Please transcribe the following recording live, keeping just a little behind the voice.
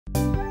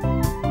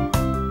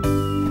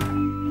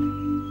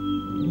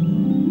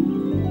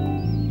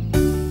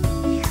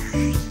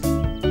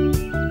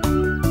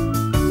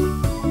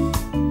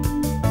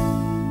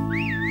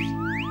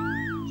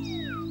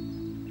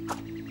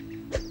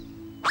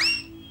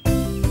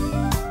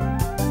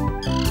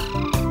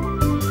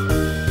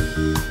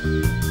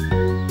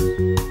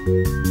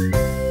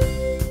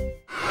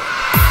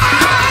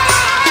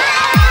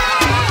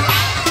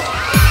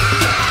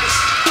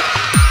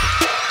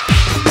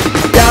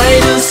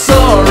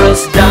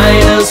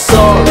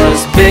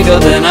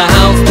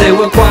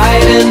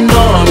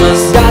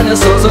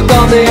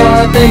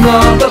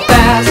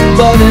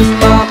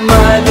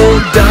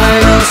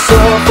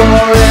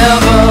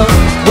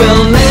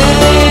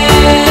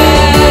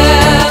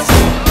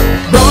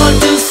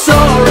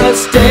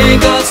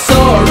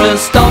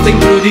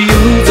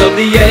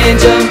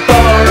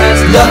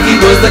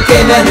a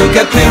caveman who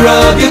kept clear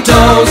of your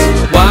toes.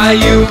 Why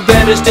you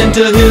vanished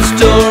into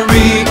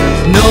history,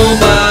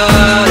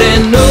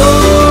 nobody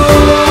knows.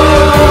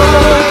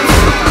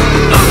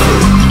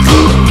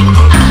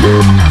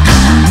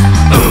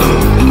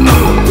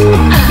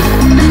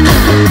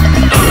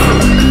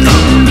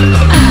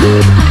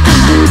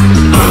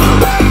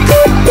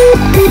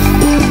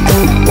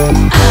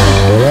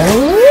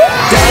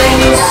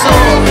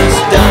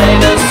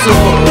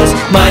 Dinosaurus,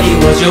 mighty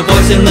was your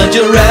voice in the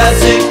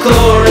Jurassic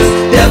chorus,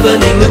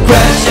 deafening the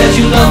crash as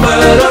you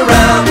lumbered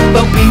around.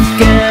 But we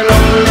can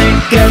only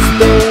guess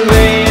the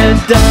way a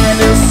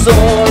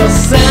dinosaur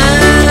sounds.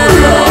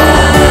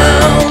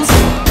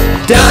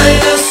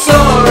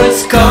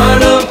 Dinosaurus,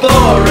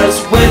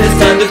 carnivorous, when it's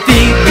time to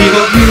feed, we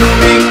hope you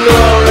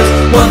ignore us.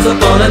 Once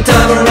upon a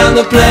time around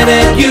the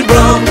planet you'd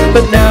roam,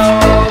 but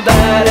now all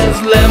that is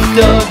left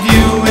of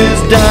you is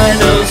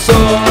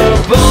dinosaur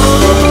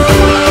bones.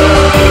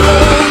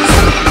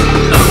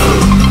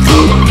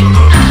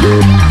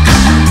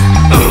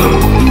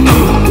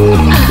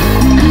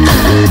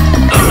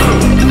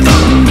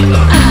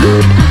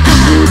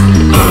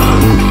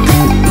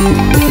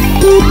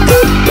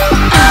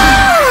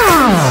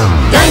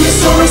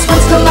 Dinosaurus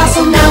once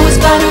colossal, now is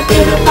but a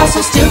bit of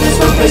fossil. Still there's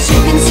one place you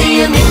can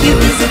see him if you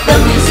visit the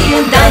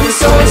museum.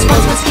 Dinosaurus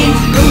once was king,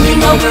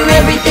 ruling over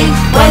everything.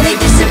 Why they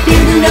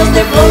disappeared, who knows?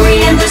 Their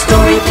glory and their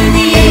story through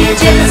the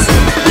ages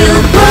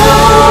will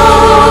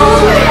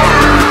grow.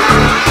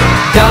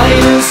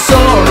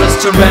 Dinosaurus,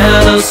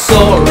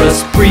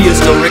 Tyrannosaurus,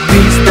 prehistoric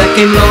beast that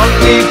came long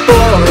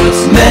before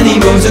us. Many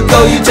moons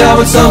ago you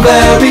towered so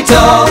very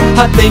tall.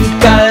 I think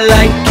I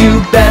like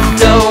you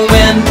better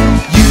when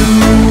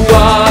you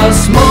are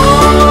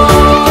small.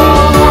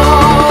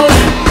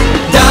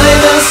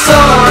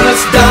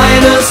 Dinosaurus,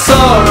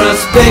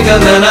 Dinosaurus, bigger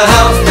than a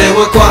house, they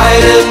were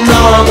quite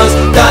enormous.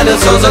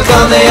 Dinosaurs are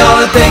gone, they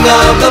are a thing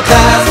of the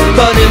past,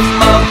 but in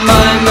my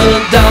mind the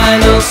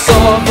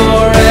dinosaur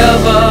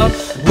forever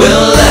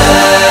will last.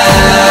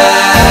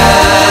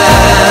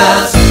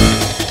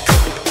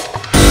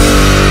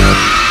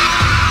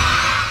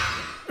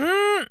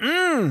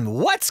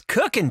 What's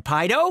cooking,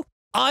 Pido?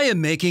 I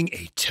am making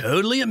a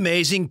totally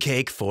amazing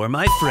cake for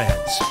my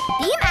friends.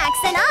 Max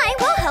and I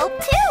will help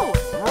too.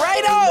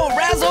 Righto,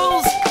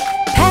 Razzles!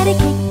 Patty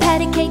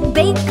cake,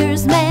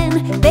 baker's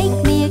man.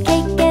 Bake me a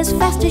cake as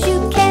fast as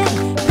you can.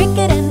 Prick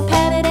it and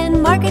pat it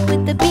and mark it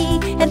with the B,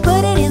 and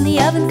put it in the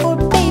oven for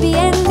baby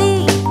and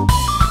me.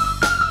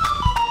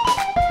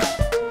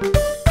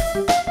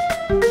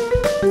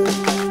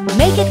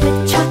 Make it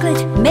with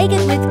chocolate, make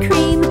it with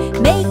cream,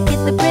 make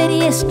it the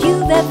prettiest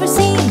you've ever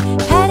seen.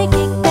 Patty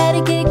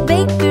cake,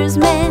 baker's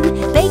man.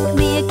 Bake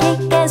me a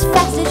cake as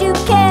fast as you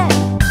can.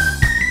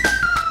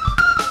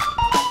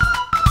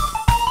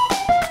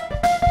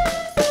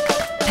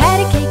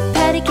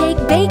 Patty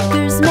cake,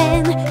 baker's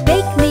man.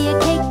 Bake me a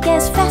cake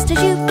as fast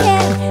as you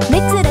can.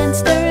 Mix it and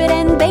stir it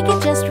and bake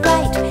it just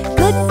right.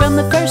 Good from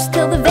the first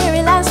till the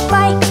very last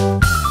bite.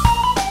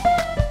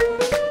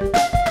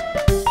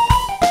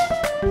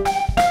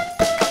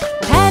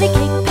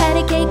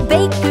 Patty cake,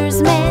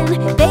 baker's man.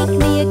 Bake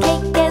me a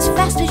cake as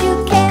fast as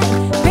you can.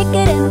 Prick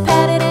it and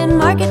pat it and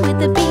mark it with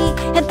the B,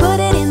 and put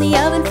it in the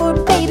oven for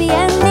baby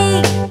and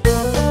me.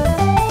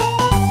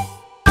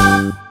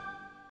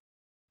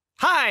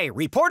 Hi,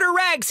 Reporter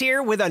Rags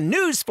here with a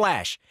news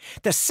flash.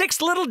 The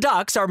 6 little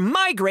ducks are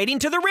migrating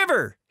to the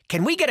river.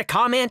 Can we get a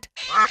comment?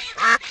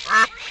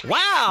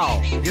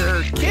 Wow,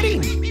 you're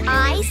kidding.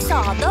 I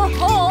saw the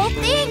whole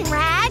thing,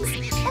 Rags.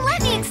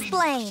 Let me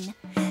explain.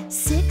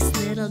 6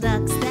 little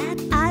ducks that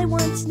I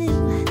once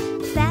knew.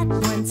 Fat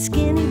ones,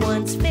 skinny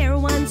ones, fair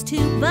ones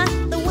too. But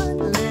the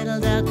one little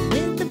duck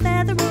with the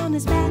feather on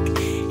his back,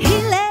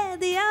 he led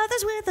the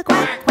others with a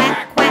quack,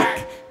 quack,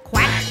 quack.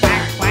 Quack,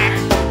 quack, quack.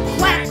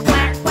 Quack,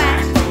 quack,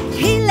 quack.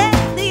 He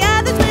led the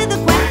others with a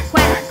quack,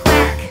 quack,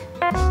 quack.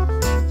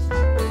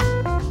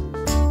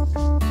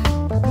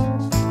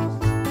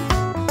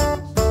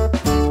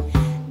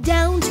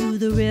 Down to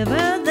the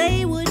river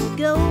they would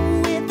go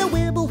with a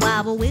wibble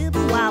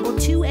wobble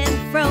to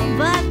and fro.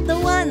 But the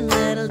one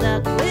little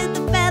duck with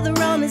the feather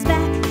on his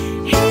back,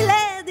 he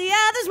led the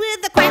others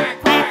with the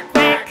quack, quack,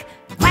 quack.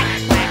 Quack,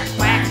 quack,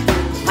 quack.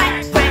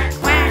 Quack, quack,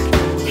 quack.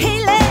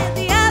 He led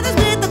the others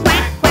with the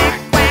quack,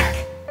 quack, quack.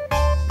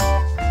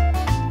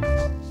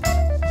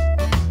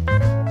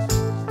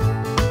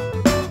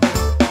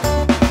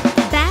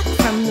 Back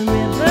from the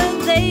river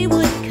they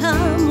would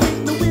come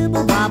with the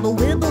wibble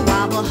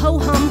wobble, ho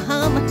hum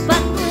hum.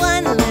 But the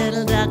one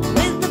little duck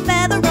with the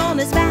feather on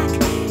his back,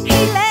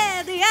 he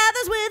led the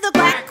others with a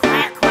quack,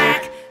 quack,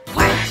 quack.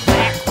 Quack,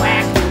 quack,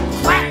 quack.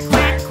 Quack,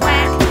 quack,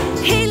 quack.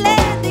 He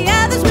led the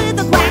others with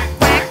a quack,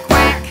 quack,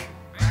 quack.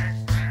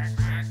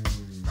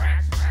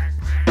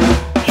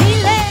 He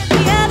led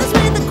the others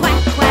with a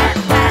quack, quack,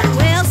 quack.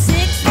 Well,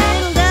 6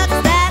 little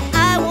ducks that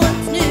I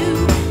once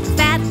knew.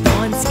 Fat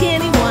ones,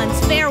 skinny ones,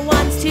 fair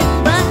ones too.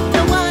 But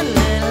the one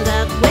little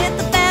duck with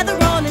the feather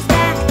on his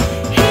back,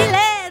 he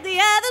led the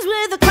others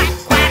with a quack,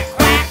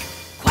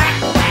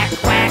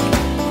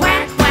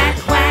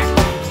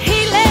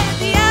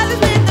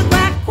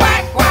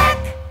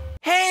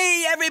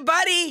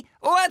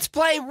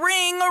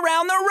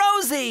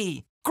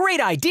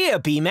 Great idea,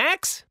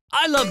 B-Max.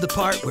 I love the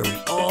part where we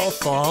all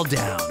fall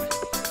down.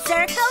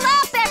 Circle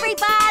up,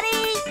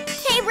 everybody!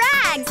 Hey,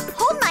 Rags,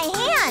 hold my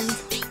hand.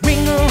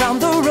 Ring around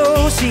the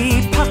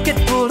rosy, pocket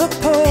full of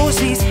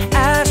posies.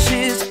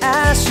 Ashes,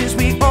 ashes,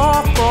 we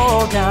all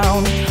fall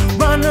down.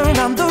 Run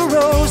around the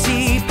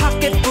rosy,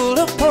 pocket full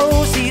of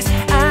posies.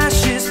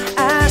 Ashes,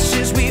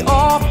 ashes, we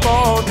all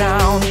fall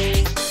down.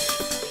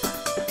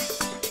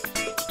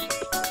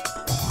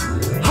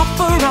 Hop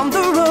around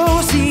the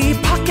rosy,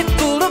 pocket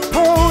full of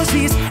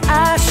posies.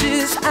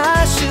 Ashes,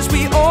 ashes,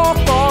 we all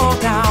fall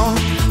down.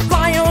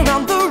 Fly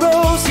around the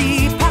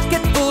rosy,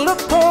 pocket full of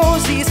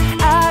posies.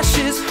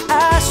 Ashes,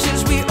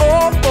 ashes, we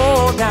all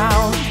fall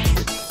down.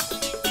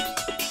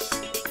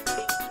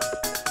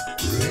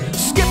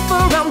 Skip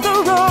around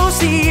the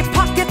rosy,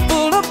 pocket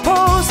full of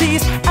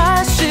posies.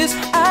 Ashes,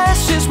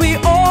 ashes, we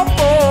all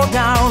fall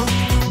down.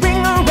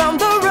 Ring around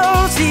the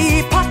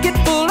rosy, pocket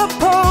full of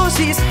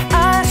posies.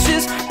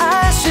 Ashes,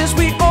 ashes,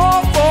 we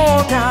all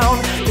fall down.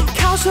 The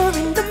cows are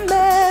in the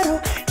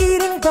meadow,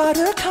 eating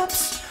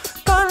buttercups.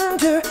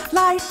 Thunder,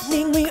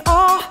 lightning, we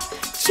all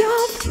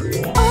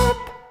jump up.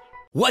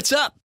 What's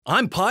up?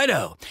 I'm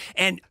Pido.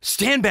 And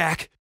stand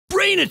back,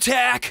 brain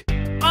attack!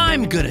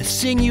 I'm gonna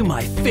sing you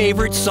my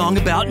favorite song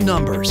about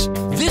numbers,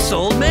 This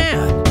Old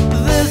Man.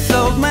 This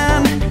old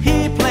man,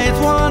 he plays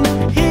one.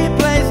 He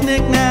plays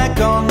knick-knack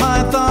on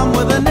my thumb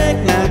with a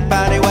knick-knack,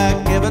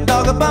 paddywhack, give a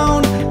dog a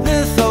bone.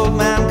 This old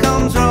man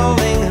comes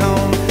rolling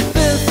home.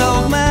 This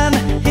old man,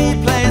 he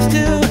plays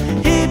two.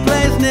 He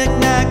plays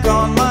knick-knack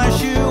on my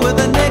shoe with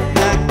a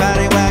knick-knack,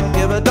 paddywhack,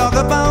 give a dog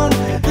a bone.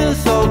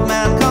 This old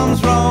man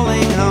comes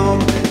rolling home.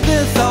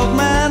 This old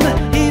man,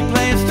 he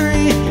plays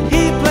three.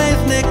 He plays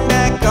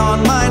knick-knack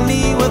on my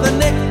knee with a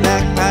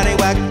knick-knack,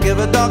 paddywhack, give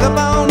a dog a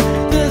bone.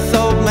 This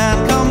old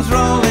man comes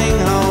rolling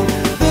home.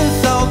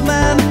 This old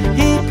man,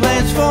 he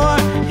plays four.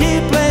 He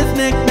plays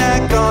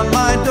knick-knack on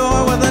my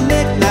door with a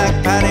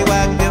knick-knack,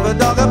 paddywhack, give a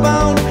dog a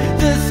bone.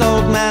 This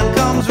old man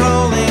comes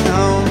rolling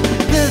home.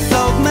 This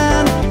old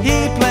man,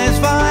 he plays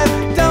five.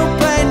 Don't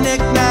play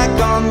knick-knack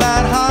on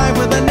that high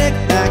with a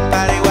knick-knack,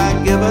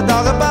 paddywhack, give a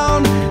dog a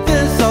bone.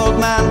 This old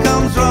man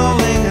comes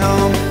rolling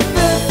home.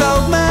 This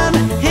old man,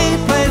 he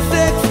plays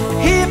six.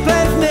 He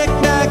plays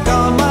knick-knack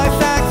on my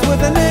sax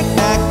with a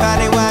knick-knack,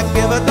 paddywhack,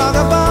 give a dog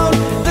a bone.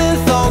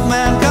 This old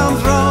man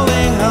comes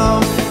rolling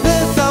home.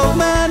 This old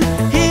man,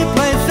 he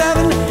plays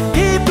seven.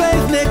 He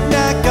plays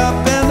knick-knack up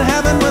in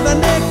heaven with a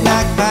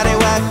knick-knack,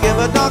 paddywhack, give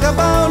a dog a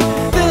bone.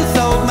 This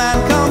old man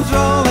comes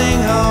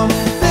rolling home.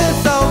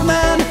 This old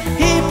man,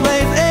 he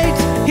plays eight.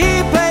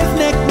 He plays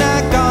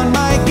knick-knack on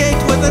my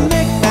gate with a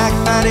knick-knack,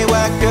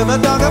 paddywhack, give a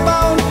dog a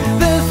bone.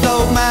 This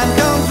old man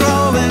comes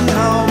rolling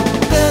home.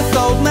 This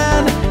old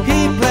man,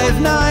 he plays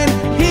nine.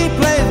 He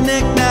plays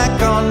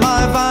knick-knack on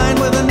my vine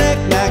with a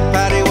knick-knack,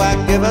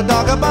 paddywhack, give a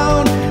dog a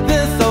bone.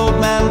 This old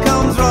man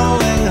comes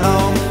rolling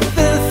home.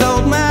 This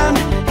old man,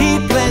 he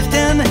plays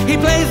 10. He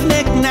plays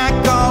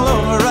knick-knack all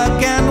over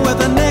again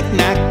with a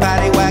knick-knack,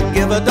 paddywhack,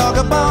 give a dog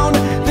a bone.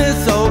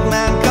 This old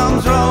man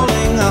comes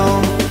rolling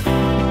home.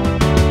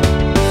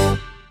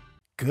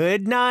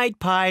 Good night,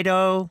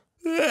 Pido.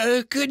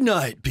 Good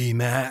night,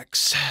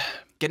 B-Max.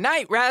 Good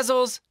night,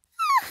 Razzles.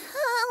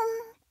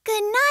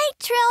 Good night,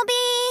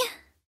 Trilby.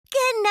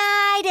 Good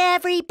night,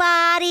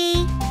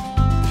 everybody.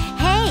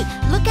 Hey,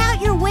 look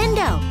out your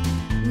window.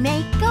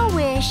 Make a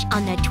wish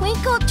on the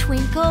twinkle,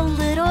 twinkle,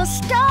 little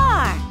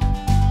star.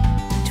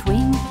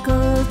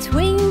 Twinkle,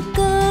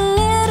 twinkle,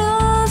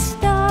 little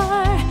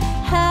star,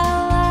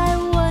 how I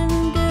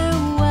wonder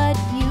what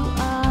you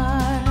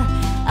are.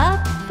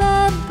 Up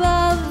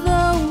above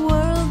the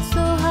world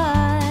so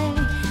high,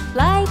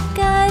 like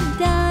a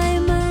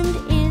diamond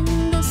in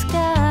the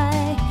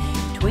sky.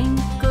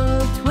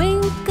 Twinkle,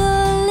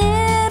 twinkle,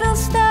 little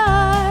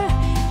star,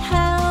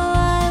 how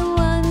I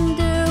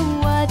wonder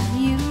what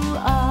you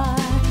are.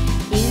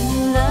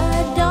 In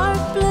the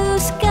dark blue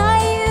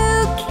sky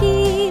you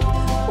keep,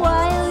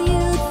 while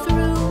you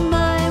through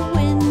my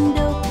window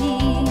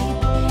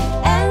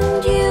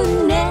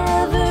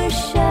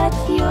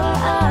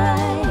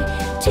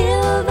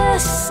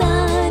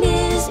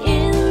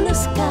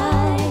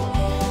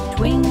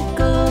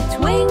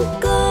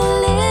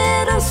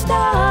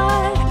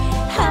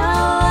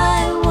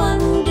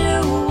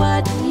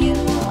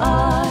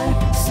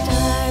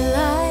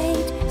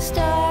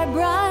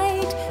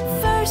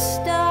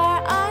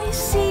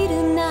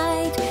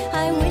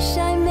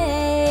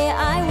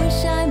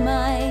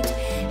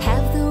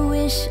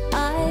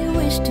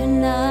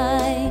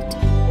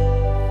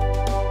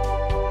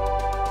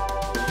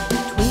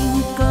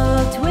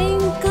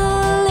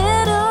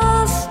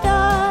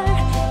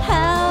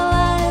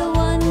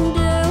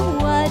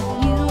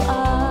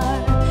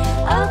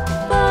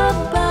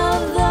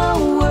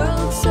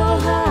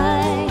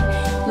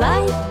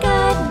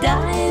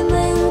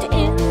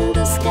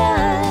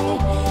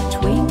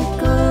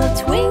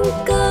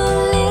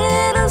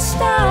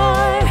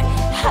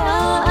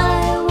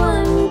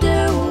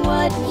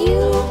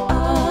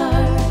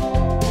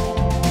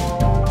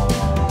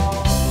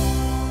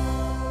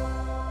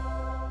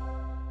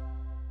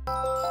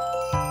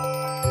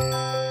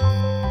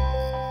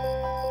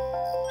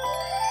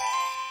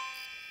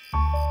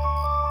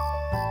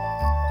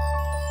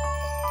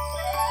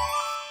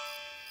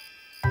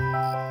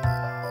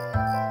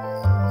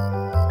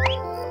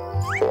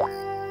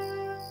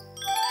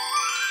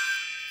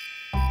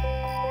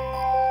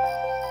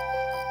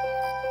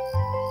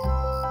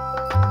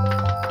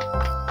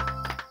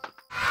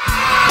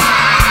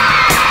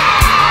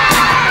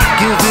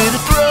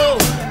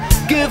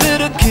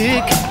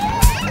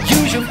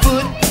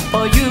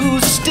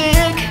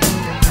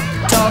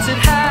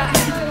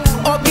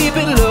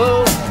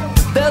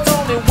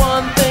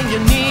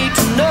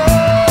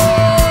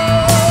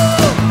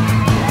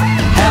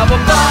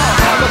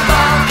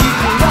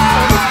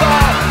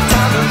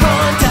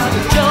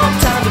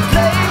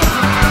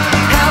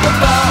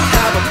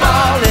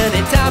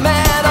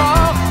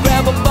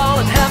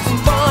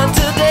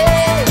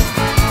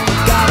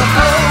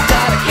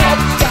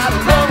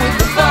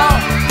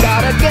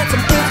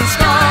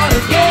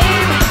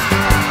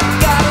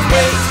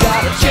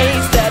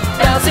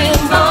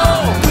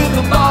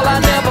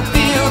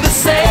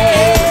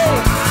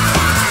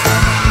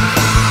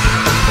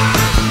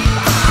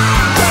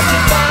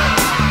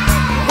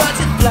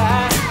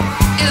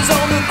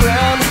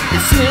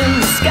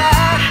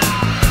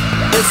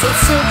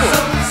simple,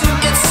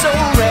 it's so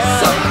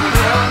real.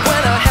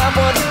 When I have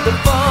one, the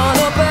fun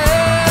of it.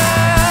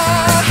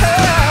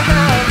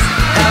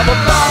 Have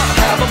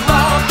a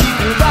ball, keep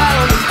your eye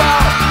on the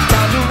ball.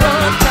 Time to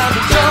run, time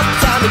to jump,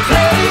 time to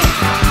play.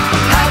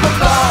 Have a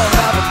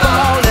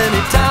ball,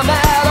 anytime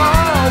at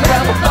all.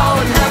 Grab a ball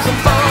and have some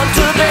fun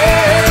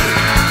today.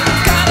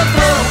 Gotta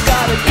throw,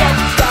 gotta get,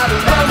 gotta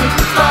run with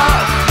the ball.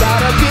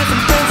 Gotta get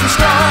some friends and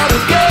start a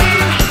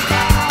game.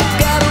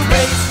 Gotta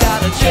race,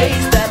 gotta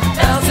chase that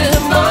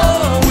bouncing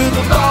ball. With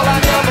the ball I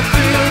never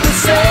feel the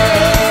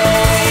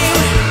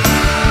same.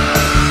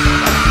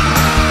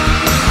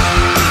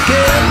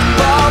 Get the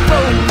ball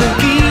rolling,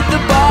 keep the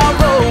ball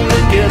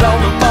rolling. Get on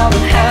the ball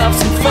and have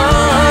some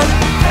fun.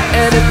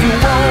 And if you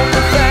want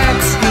the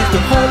facts, use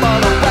the whole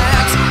ball of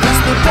wax.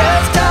 It's the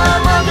best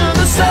time under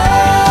the sun.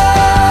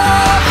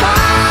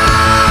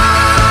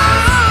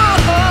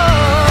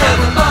 Have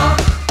a ball.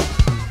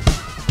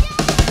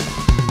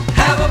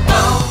 Have a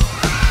ball.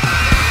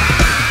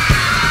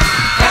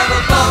 Have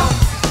a ball.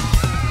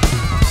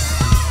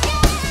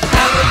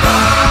 Have a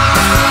ball.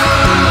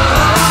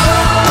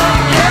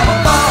 Have a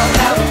ball.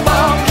 Have a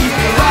ball. Keep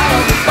your eye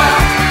on the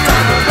ball.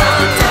 Time to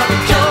run, time to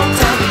jump,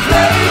 time to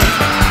play.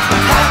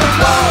 Have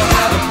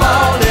a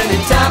ball,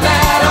 anytime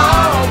at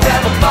all.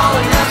 Grab a ball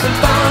and have some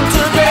fun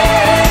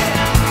today.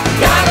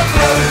 Gotta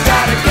throw,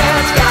 gotta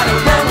catch, gotta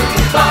run with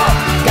the ball.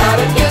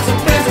 Gotta get some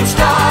friends and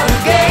start a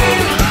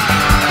game.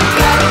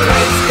 Gotta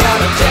race,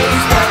 gotta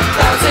chase that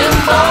bouncing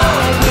ball.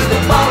 With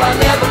the ball I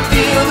never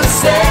feel the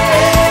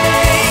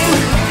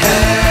same.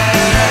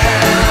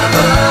 Have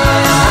a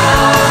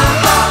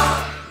ball.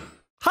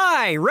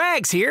 Hi,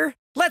 Rags here.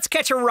 Let's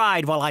catch a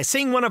ride while I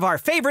sing one of our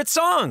favorite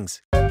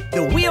songs.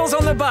 The Wheels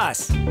on the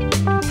Bus.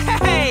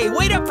 Hey,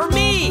 wait up for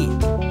me!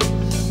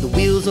 The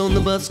wheels on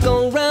the bus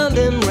go round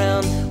and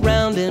round,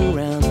 round and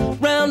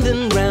round, round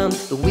and round.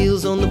 The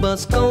wheels on the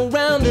bus go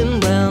round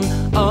and round,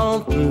 all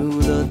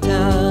through the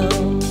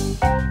town.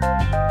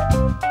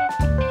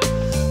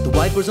 The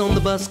wipers on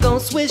the bus go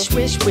swish,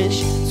 swish,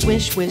 swish,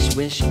 swish, swish,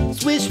 swish,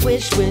 swish,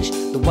 swish, swish.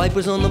 The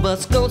wipers on the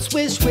bus go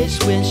swish, swish,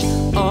 swish,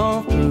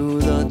 all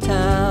through the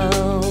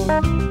town.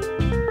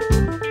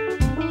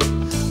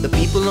 The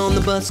people on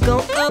the bus go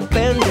up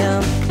and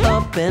down,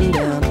 up and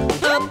down,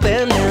 up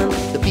and down.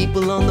 The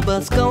people on the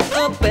bus go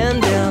up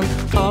and down,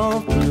 all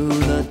through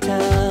the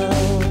town.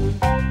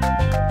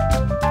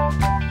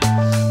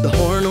 The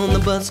horn on the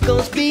bus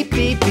goes beep,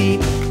 beep,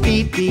 beep,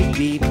 beep, beep,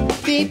 beep,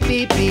 beep,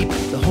 beep, beep.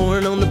 The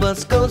horn on the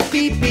bus goes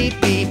beep,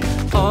 beep, beep,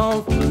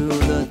 all through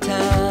the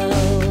town.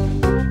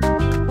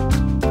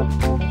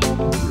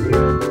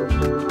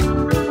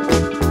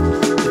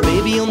 The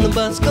baby on the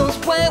bus goes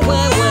wah,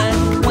 wah, wah,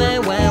 wah,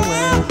 wah,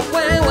 wah,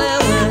 wah, wah,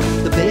 wah.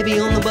 The baby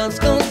on the bus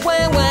goes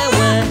wah, wah,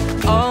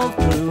 wah, all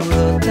through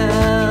the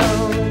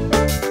town.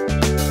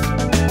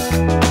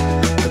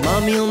 The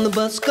mommy on the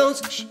bus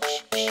goes shh,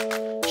 shh,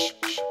 shh,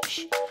 shh,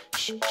 shh,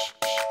 shh, shh.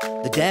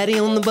 The daddy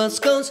on the bus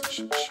goes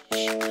shh, shh,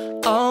 shh,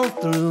 all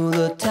through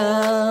the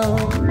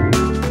town.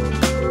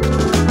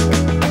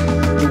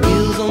 The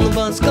wheels on the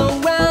bus go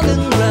round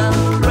and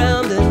round,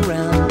 round and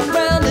round,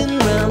 round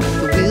and round.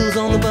 The wheels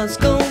on the bus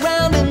go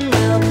round and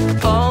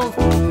round, all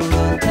through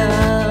the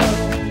town.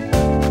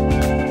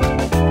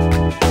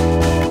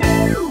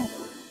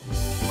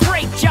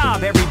 Great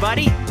job,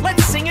 everybody!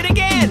 Let's sing it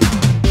again!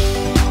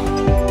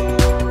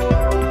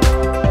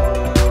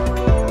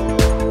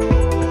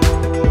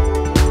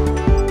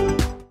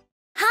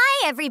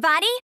 Hi,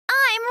 everybody.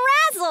 I'm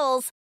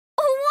Razzles.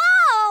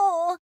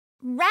 Whoa!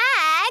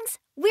 Rags,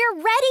 we're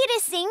ready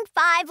to sing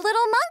Five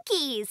Little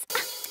Monkeys.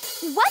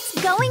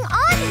 What's going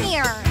on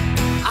here?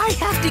 I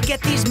have to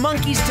get these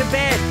monkeys to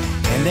bed,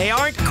 and they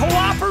aren't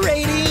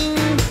cooperating.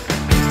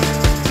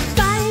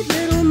 Five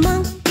little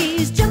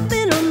monkeys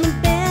jumping on the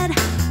bed.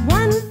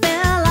 One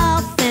fell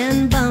off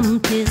and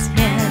bumped his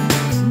head.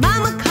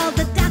 Mama called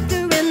the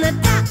doctor and the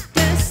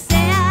doctor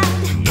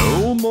said,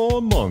 No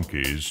more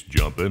monkeys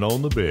jumping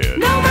on the bed.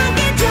 no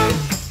monkey jump.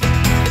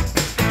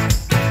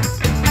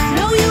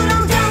 No, you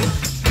don't jump.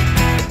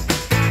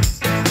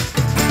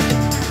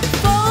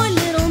 Four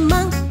little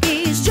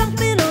monkeys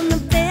jumping on the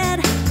bed.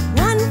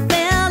 One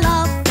fell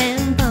off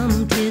and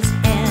bumped his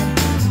head.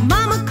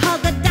 Mama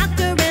called the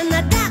doctor and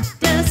the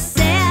doctor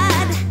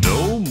said,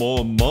 No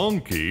more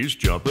monkeys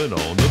jumping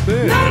on the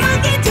bed. no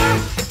monkey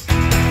jump.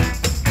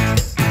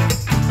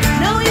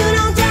 No, you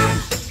don't jump.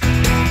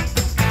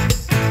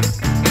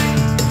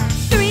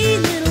 Three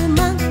little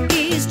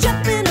monkeys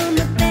jumping on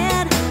the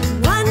bed.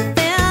 One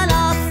fell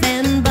off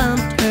and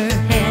bumped her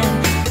head.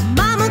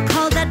 Mama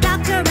called the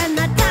doctor and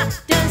the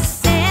doctor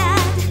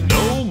said,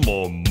 No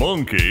more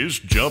monkeys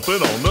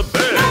jumping on the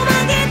bed. no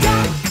monkey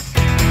jump.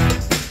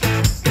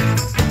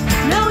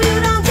 No, you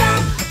don't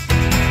jump.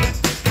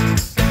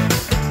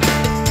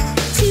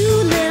 Two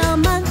little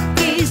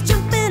monkeys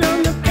jumping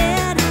on the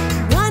bed.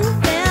 One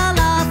fell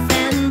off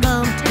and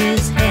bumped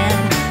his head.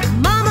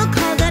 Mama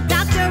called the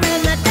doctor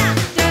and the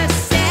doctor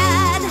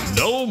said,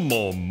 No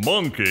more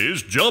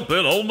monkeys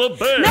jumping on the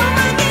bed. no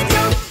monkey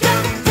jump,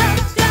 jump,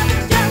 jump, jump,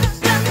 jump,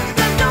 jump,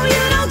 jump. No,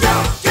 you don't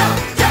jump, jump,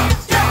 jump.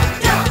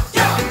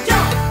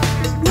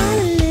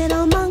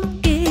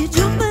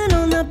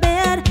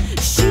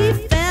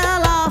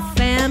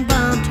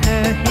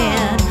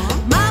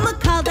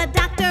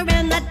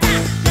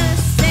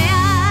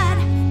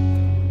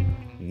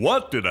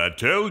 What did I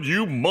tell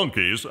you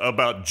monkeys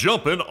about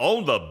jumping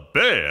on the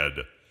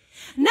bed?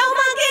 No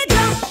monkey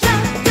jump,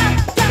 jump,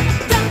 jump,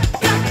 jump, jump,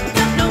 jump,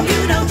 jump. No,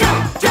 you don't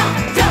jump,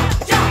 jump,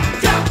 jump,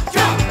 jump, jump,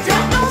 jump,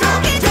 jump. No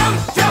monkey jump,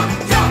 jump,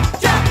 jump,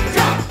 jump,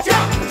 jump,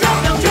 jump, jump.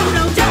 No, you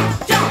don't jump,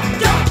 jump,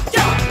 jump,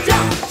 jump,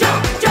 jump,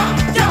 jump,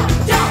 jump,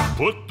 jump, jump.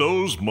 Put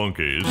those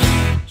monkeys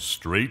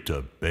straight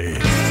to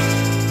bed.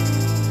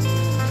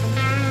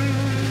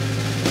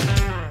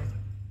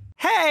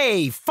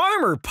 Hey,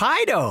 Farmer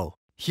Pido.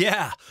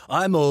 Yeah,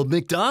 I'm Old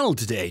MacDonald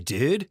today,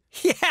 dude.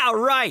 Yeah,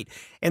 right.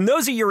 And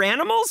those are your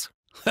animals?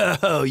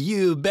 Oh,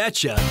 you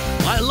betcha.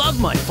 I love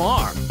my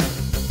farm.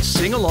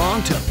 Sing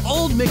along to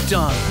Old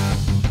MacDonald.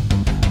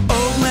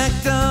 Old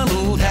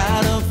MacDonald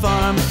had a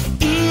farm,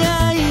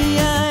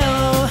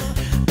 E-I-E-I-O.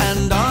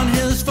 And on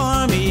his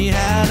farm he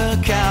had a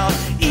cow,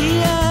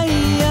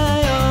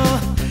 E-I-E-I-O.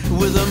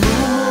 With a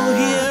moo-moo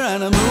here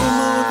and a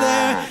moo-moo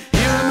there,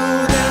 here a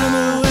moo, there a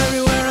moo,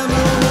 everywhere a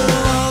moo-moo.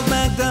 Old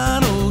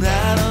MacDonald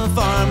had a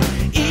farm,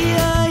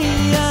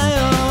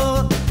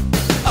 E-I-E-I-O.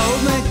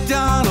 Old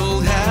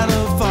MacDonald had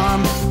a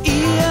farm,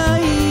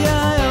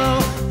 E-I-E-I-O.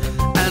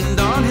 And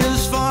on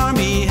his farm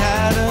he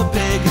had a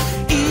pig,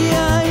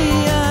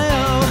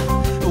 E-I-E-I-O.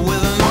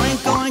 With an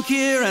oink oink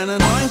here and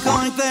an oink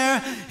oink there,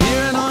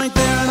 here an oink,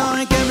 there an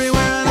oink,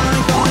 everywhere an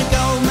oink oink.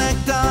 Old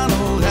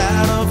MacDonald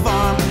had a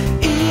farm,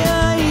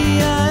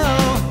 E-I-E-I-O.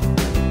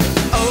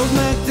 Old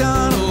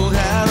MacDonald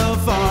had a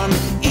farm,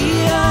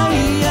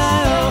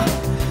 E-I-E-I-O.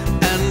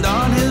 And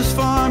on his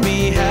farm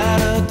he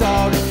had a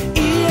dog,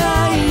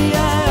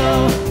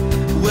 E-I-E-I-O.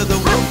 With a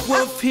woof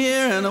woof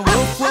here and a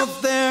woof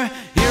woof there,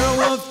 here a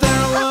woof,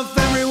 there a woof,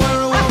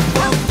 everywhere a woof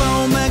woof.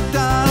 Old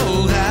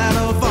MacDonald had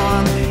a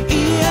farm,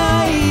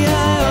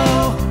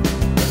 E-I-E-I-O.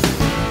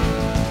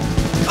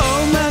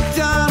 Old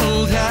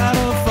MacDonald had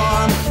a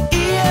farm,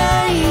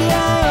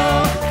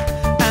 E-I-E-I-O.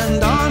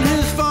 And on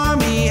his farm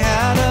he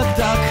had a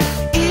duck,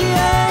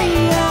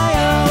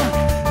 E-I-E-I-O.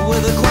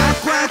 With a quack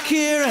quack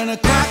here and a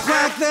quack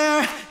quack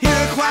there, here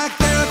a quack,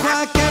 there a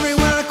quack,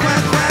 everywhere a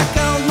quack quack.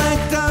 Old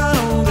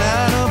MacDonald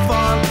had a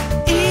farm,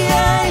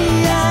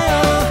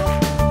 E-I-E-I-O.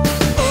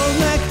 Old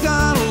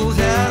MacDonald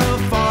had a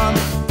farm,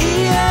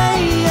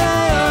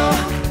 E-I-E-I-O.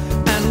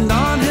 And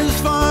on his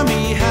farm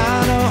he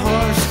had a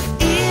horse,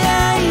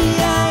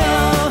 E-I-E-I-O.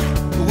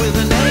 With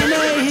a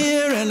neigh-neigh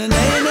here and a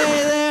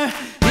neigh-neigh there,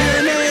 here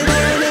a neigh,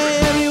 there a neigh,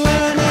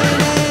 everywhere a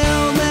neigh-neigh.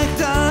 Old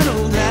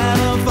MacDonald had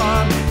a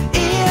farm,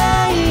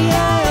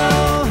 E-I-E-I-O.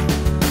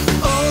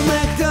 Old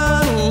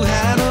MacDonald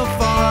had a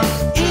farm,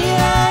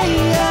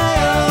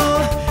 E-I-E-I-O.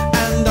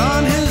 And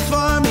on his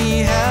farm he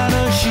had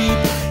a sheep,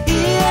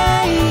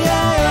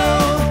 E-I-E-I-O.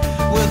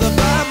 With a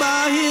ba-ba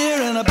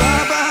here and a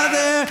ba-ba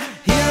there,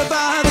 here a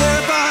ba, there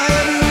a ba,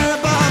 everywhere a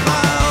ba-ba.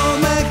 Old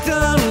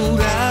MacDonald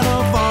had a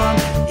farm,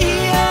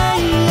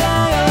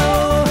 E-I-E-I-O.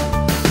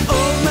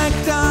 Old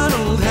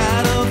MacDonald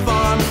had a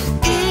farm,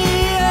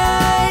 E-I-E-I-O.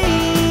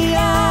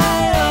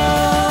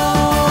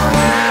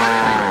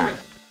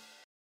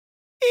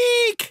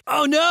 Eek!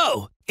 Oh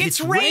no! It's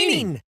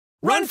raining!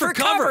 Run for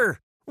cover!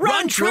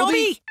 Run,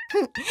 Trilby!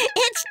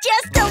 It's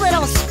just a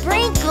little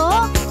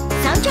sprinkle.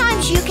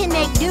 Sometimes you can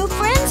make new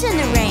friends in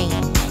the rain.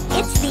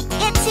 It's the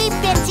Itsy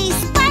Bitsy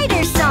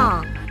Spider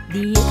Song.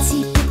 The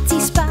itsy bitsy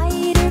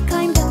spider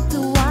climbed up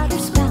the water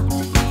spout.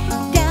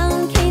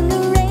 Down came the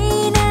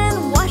rain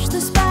and washed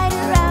the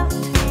spider out.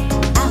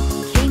 Out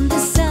came the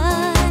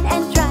sun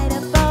and dried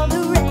up all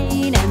the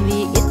rain. And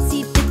the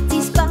itsy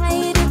bitsy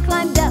spider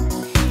climbed up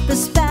the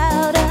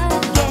spout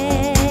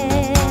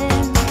again.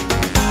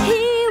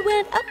 He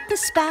went up the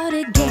spout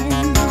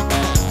again.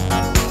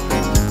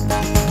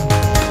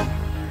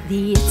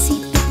 The itsy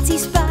bitsy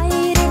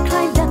spider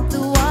climbed up the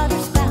water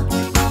spout.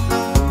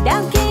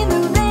 Down came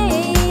the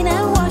rain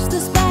and washed the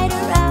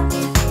spider out.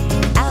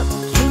 Out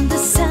came the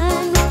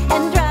sun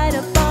and dried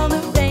up all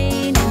the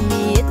rain. And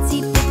the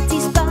itsy bitsy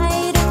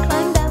spider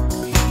climbed up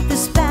the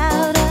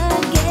spout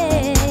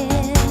again.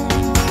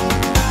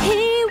 He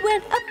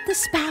went up the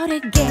spout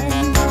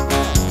again.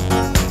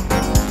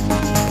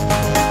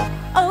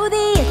 Oh,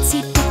 the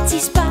itsy bitsy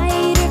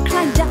spider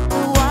climbed up the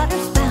water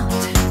spout.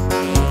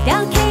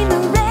 Down came the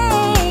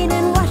rain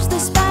and washed the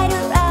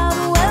spider out.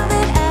 Well,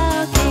 then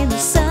out came the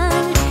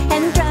sun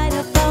and dried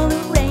up all the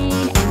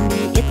rain. And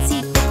the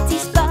itsy bitsy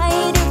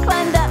spider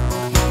climbed up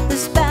the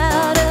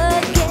spout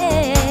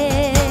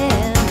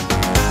again.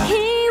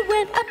 He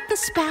went up the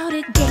spout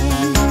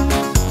again.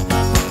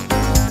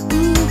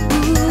 Ooh,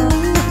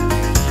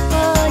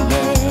 oh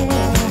yeah.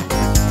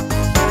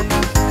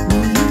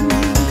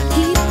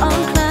 Keep on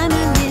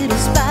climbing, little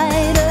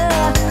spider.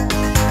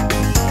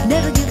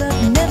 Never give up,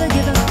 never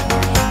give up.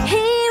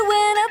 He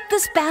went up the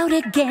spout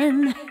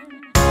again.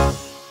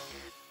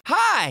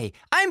 Hi,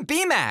 I'm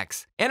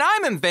B-Max, and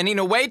I'm inventing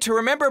a way to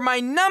remember my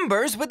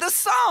numbers with a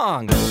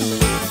song.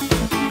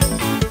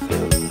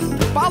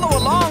 Follow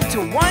along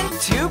to 1,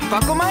 2,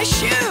 buckle my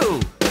shoe.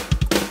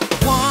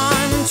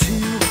 1,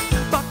 2,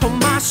 buckle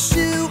my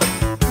shoe.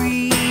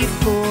 3,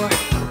 4,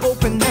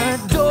 open the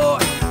door.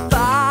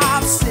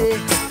 5,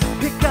 6,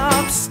 pick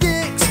up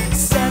sticks.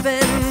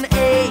 7,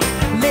 8,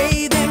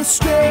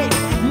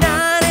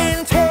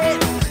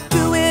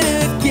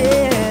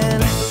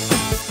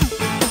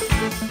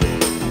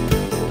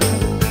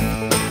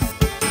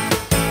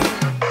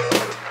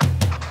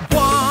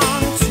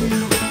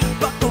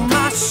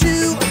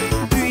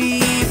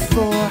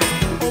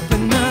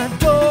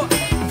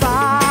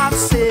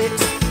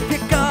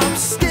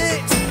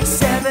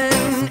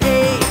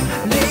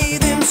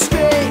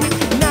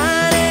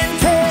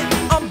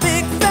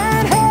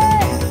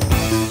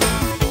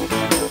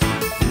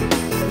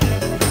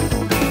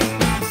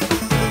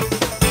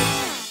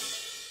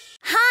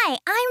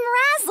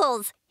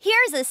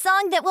 here's a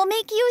song that will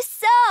make you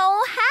so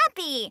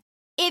happy.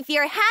 If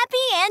you're happy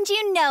and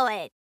you know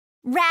it.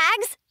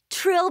 Rags,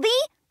 Trilby,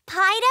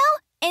 Pido,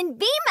 and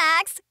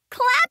B-Max,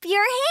 clap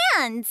your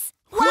hands.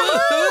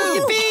 Woohoo!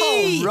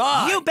 Yippee! All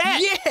right. You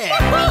bet! Yeah!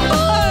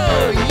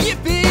 Woohoo!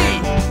 Yippee!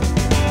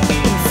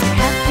 If you're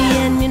happy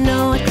and you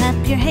know it, clap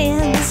your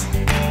hands.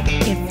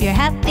 If you're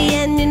happy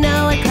and you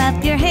know it,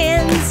 clap your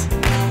hands.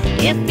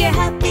 If you're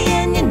happy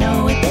and you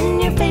know it, then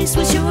your face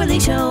will surely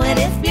show it.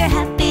 If you're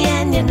happy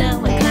and you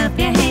know it, clap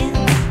your hands.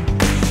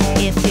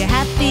 If you're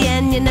happy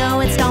and you know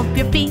it, stomp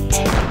your feet.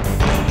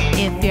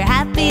 If you're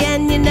happy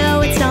and you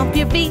know it, stomp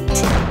your feet.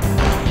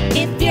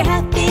 If you're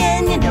happy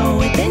and you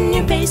know it, then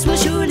your face will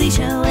surely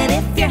show it.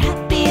 If you're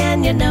happy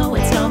and you know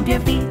it, stomp your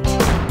feet.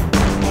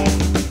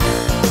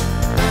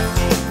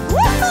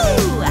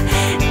 Woohoo!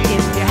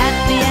 If you're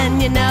happy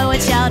and you know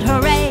it, shout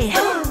hooray!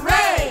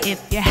 Hooray!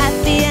 If you're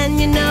happy and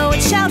you know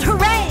it, shout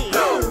hooray!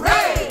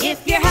 Hooray!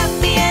 If you're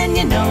happy and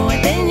you know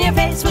it, then your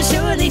face will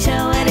surely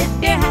show it.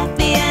 If you're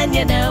happy and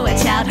you know it,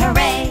 shout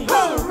hooray!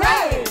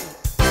 Hooray! If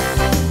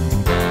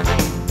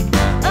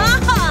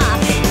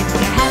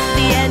you're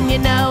happy and you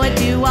know it,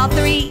 do all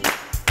three.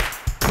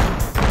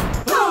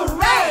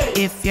 Hooray!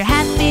 If you're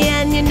happy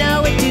and you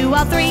know it, do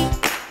all three.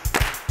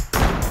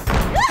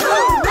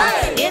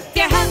 Hooray! If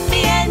you're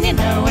happy and you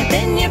know it,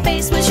 then your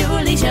face will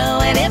surely show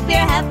it. If you're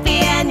happy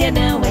and you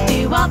know it,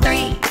 do all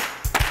three.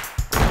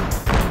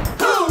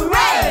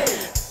 Hooray!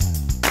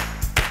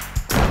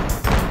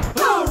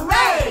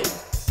 Hooray!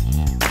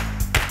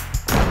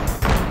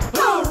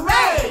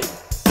 Hooray!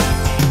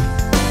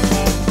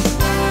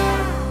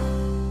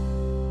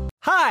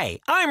 Hi,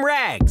 I'm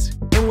Rags,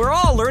 and we're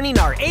all learning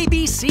our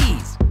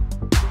ABCs.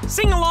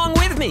 Sing along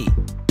with me.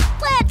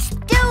 Let's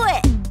do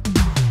it.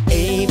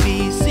 A,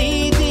 B,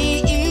 C,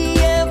 D, E,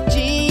 F,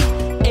 G,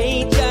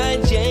 H, I,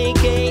 J,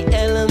 K,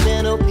 L, M,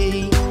 N, O,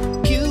 P,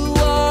 Q,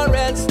 R,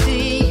 S,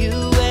 T, U,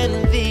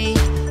 N, V,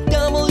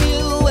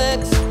 W,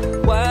 X,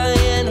 Y,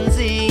 and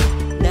Z.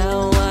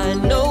 Now I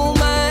know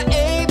my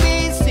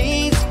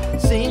ABCs.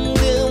 Sing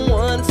them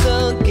once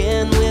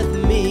again with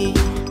me.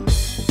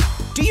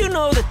 Do you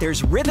know that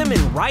there's rhythm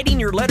in writing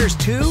your letters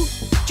too?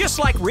 Just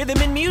like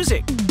rhythm in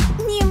music.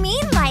 You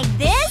mean like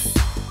this?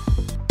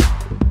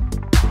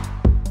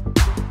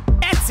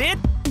 That's it.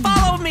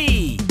 Follow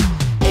me.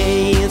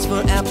 A is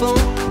for apple,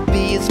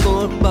 B is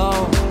for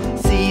ball,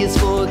 C is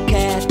for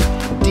cat,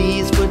 D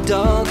is for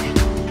dog,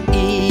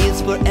 E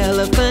is for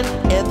elephant,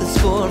 F is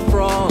for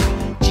frog,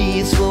 G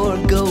is for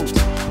goat,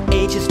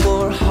 H is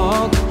for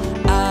hog,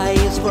 I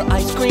is for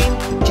ice cream,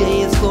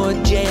 J is for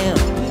jam,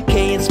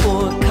 K is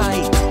for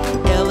kite,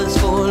 L is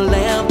for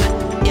lamp,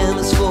 M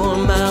is for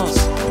mouse,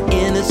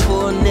 N is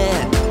for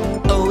net,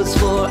 O is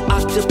for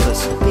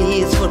octopus,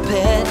 P is for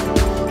pet,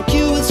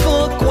 Q is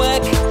for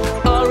quack,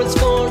 R is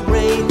for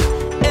rain,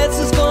 S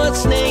is for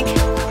snake,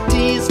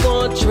 T is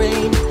for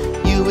train,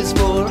 U is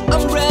for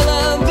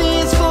umbrella, V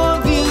is for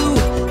view,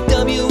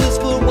 W is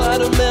for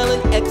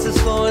watermelon, X is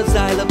for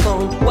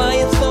xylophone, Y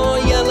is for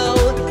yellow,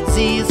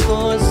 Z is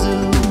for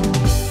zoo.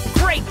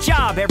 Great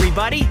job,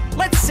 everybody.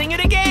 Let's sing it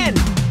again.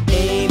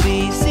 A,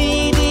 B,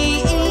 C,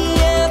 D, E,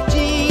 F,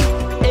 G,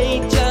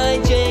 H, I,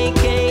 J,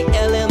 K,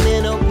 L, M,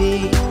 N, O,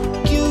 P,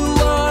 Q,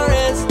 R,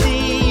 S, T,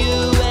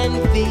 U,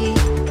 N, V,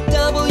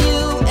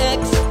 W,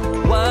 X,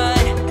 Y,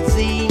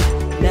 Z.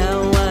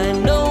 Now I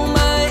know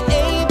my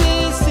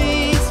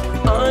ABCs.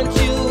 Aren't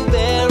you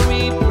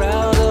very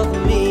proud of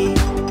me?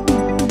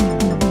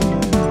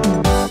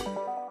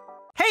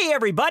 Hey,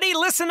 everybody,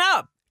 listen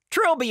up.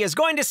 Trilby is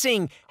going to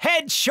sing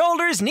head,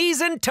 shoulders, knees,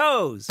 and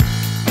toes.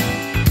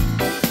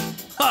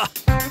 Ha!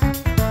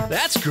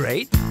 That's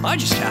great. I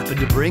just happened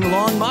to bring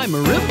along my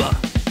marimba.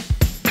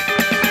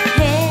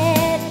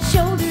 Head,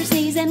 shoulders,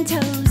 knees and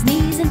toes,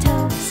 knees and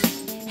toes.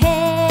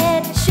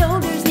 Head,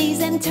 shoulders, knees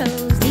and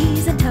toes,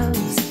 knees and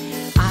toes.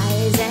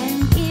 Eyes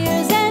and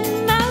ears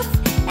and mouth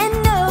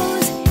and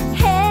nose.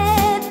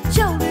 Head,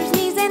 shoulders,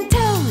 knees and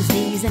toes,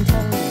 knees and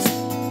toes.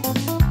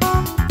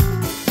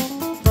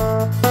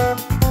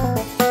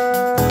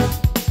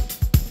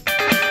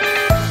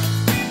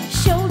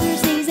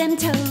 Shoulders, knees and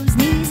toes,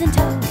 knees and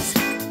toes.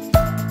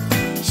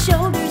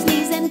 Shoulders,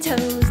 knees and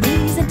toes,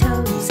 knees and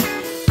toes.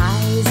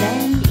 Eyes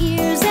and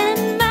ears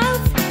and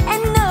mouth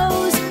and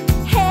nose.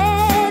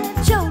 Head,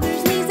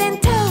 shoulders, knees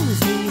and toes,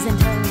 knees and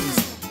toes.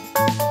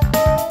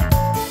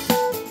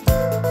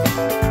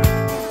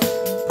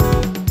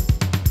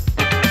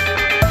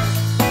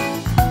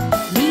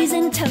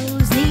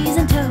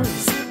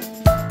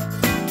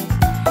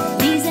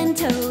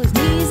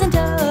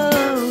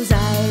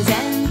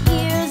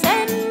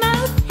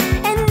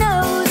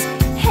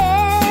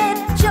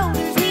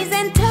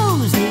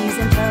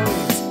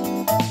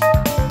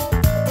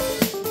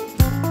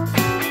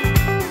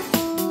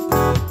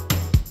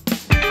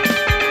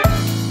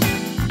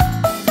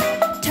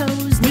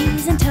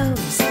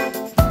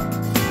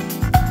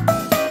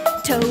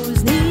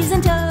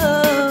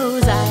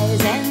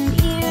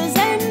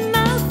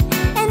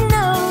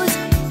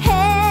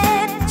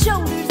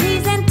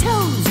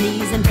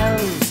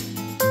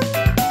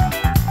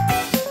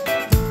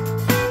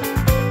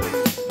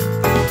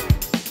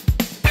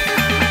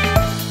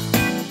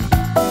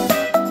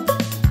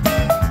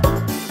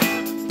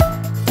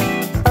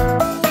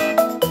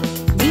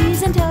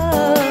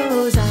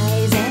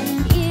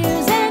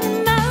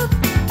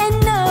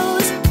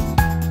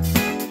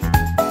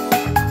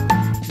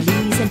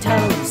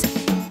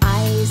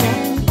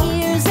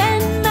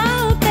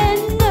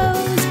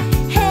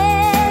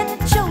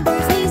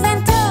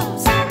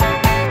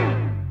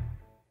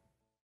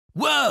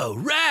 Whoa,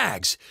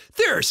 Rags!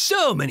 There are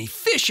so many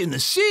fish in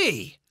the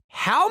sea!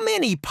 How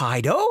many,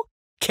 Pido?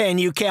 Can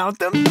you count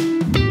them?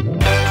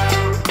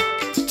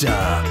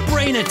 Duh,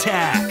 brain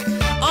attack!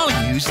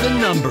 I'll use the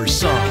number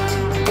song.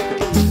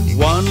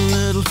 1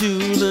 little, 2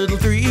 little,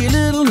 3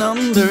 little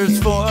numbers,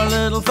 4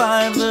 little,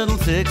 5 little,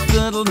 6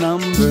 little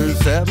numbers,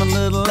 7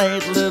 little,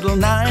 8 little,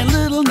 9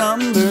 little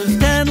numbers,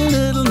 10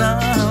 little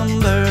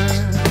numbers,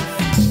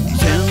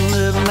 10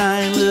 little,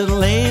 9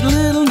 little, 8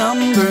 little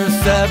numbers,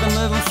 7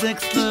 little,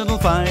 6 little,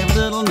 5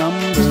 little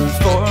numbers,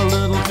 4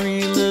 little,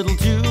 3 little,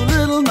 2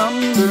 little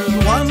numbers,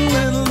 1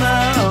 little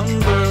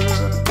number.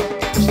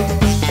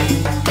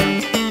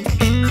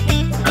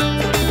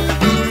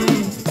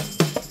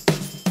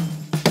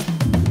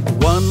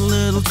 1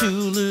 little, 2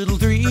 little,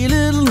 3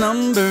 little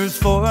numbers,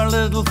 4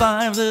 little,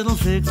 5 little,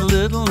 6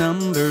 little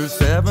numbers,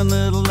 7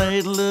 little,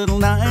 8 little,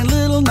 9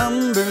 little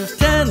numbers,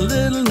 10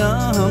 little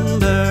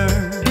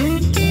numbers,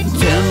 10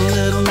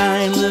 little,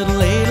 9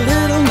 little, 8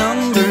 little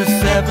numbers,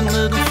 7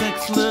 little,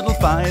 6 little,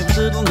 5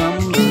 little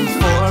numbers,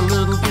 4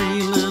 little,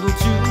 3 little,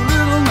 2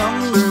 little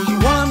numbers,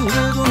 1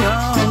 little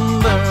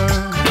number.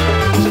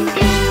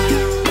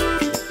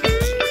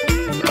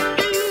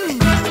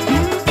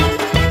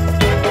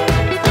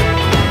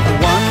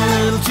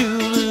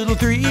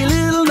 3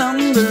 little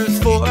numbers,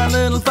 4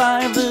 little,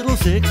 5 little,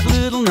 6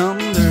 little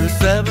numbers,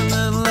 7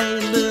 little,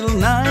 8 little,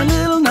 9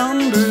 little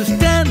numbers,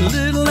 10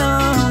 little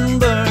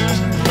numbers,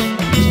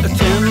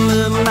 10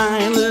 little,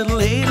 9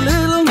 little, 8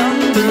 little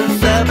numbers,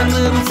 7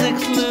 little,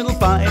 6 little,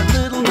 5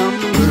 little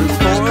numbers,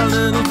 4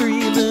 little,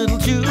 3 little,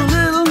 2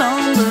 little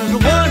numbers,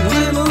 1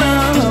 little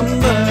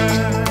number,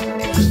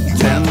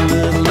 10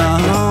 little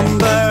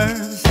numbers.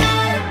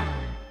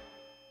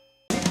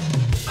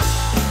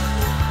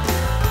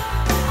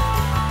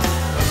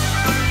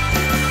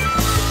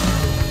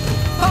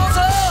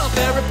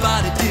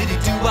 Everybody, diddy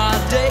do our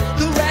day.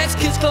 The Rags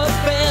Kids Club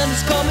band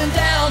is coming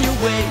down your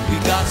way. We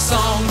got a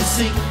song to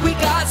sing, we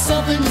got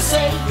something to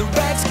say. The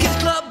Rags Kids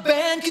Club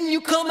band, can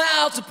you come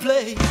out to play?